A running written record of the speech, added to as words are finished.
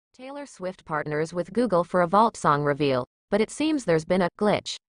Taylor Swift partners with Google for a Vault song reveal, but it seems there's been a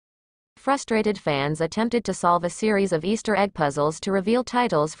glitch. Frustrated fans attempted to solve a series of Easter egg puzzles to reveal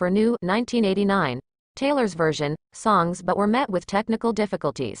titles for new 1989 Taylor's version songs but were met with technical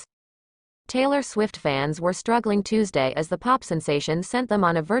difficulties. Taylor Swift fans were struggling Tuesday as the pop sensation sent them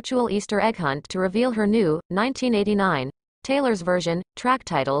on a virtual Easter egg hunt to reveal her new 1989 Taylor's version track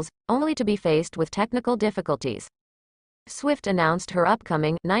titles, only to be faced with technical difficulties. Swift announced her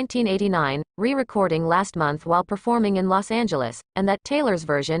upcoming 1989 re-recording last month while performing in Los Angeles, and that Taylor's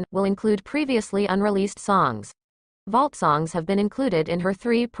version will include previously unreleased songs. Vault songs have been included in her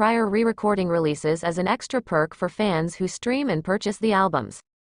 3 prior re-recording releases as an extra perk for fans who stream and purchase the albums.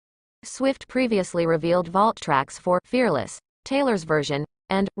 Swift previously revealed Vault tracks for Fearless, Taylor's version,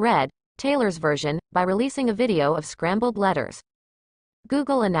 and Red, Taylor's version, by releasing a video of scrambled letters.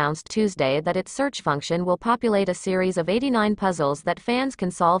 Google announced Tuesday that its search function will populate a series of 89 puzzles that fans can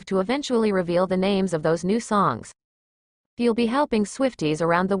solve to eventually reveal the names of those new songs. You'll be helping Swifties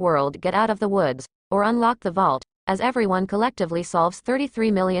around the world get out of the woods, or unlock the vault, as everyone collectively solves 33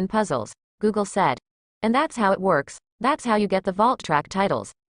 million puzzles, Google said. And that's how it works, that's how you get the vault track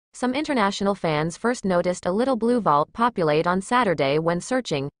titles. Some international fans first noticed a little blue vault populate on Saturday when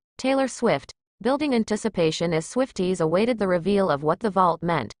searching Taylor Swift, building anticipation as Swifties awaited the reveal of what the vault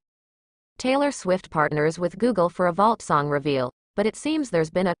meant. Taylor Swift partners with Google for a Vault song reveal, but it seems there's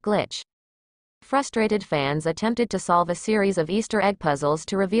been a glitch. Frustrated fans attempted to solve a series of Easter egg puzzles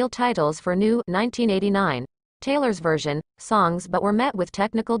to reveal titles for new 1989 Taylor's version songs but were met with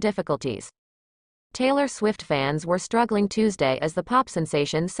technical difficulties. Taylor Swift fans were struggling Tuesday as the pop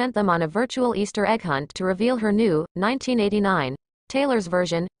sensation sent them on a virtual Easter egg hunt to reveal her new 1989 Taylor's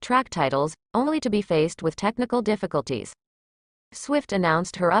version track titles, only to be faced with technical difficulties. Swift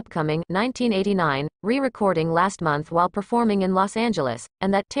announced her upcoming 1989 re-recording last month while performing in Los Angeles,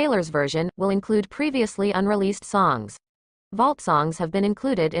 and that Taylor's version will include previously unreleased songs. Vault songs have been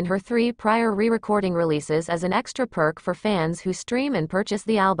included in her 3 prior re-recording releases as an extra perk for fans who stream and purchase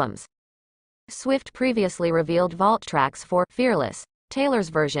the albums. Swift previously revealed Vault tracks for Fearless, Taylor's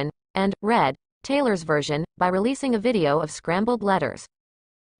version, and Red, Taylor's version, by releasing a video of scrambled letters.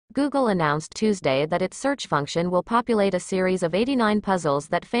 Google announced Tuesday that its search function will populate a series of 89 puzzles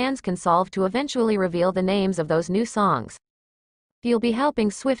that fans can solve to eventually reveal the names of those new songs. You'll be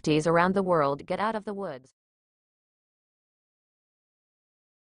helping Swifties around the world get out of the woods.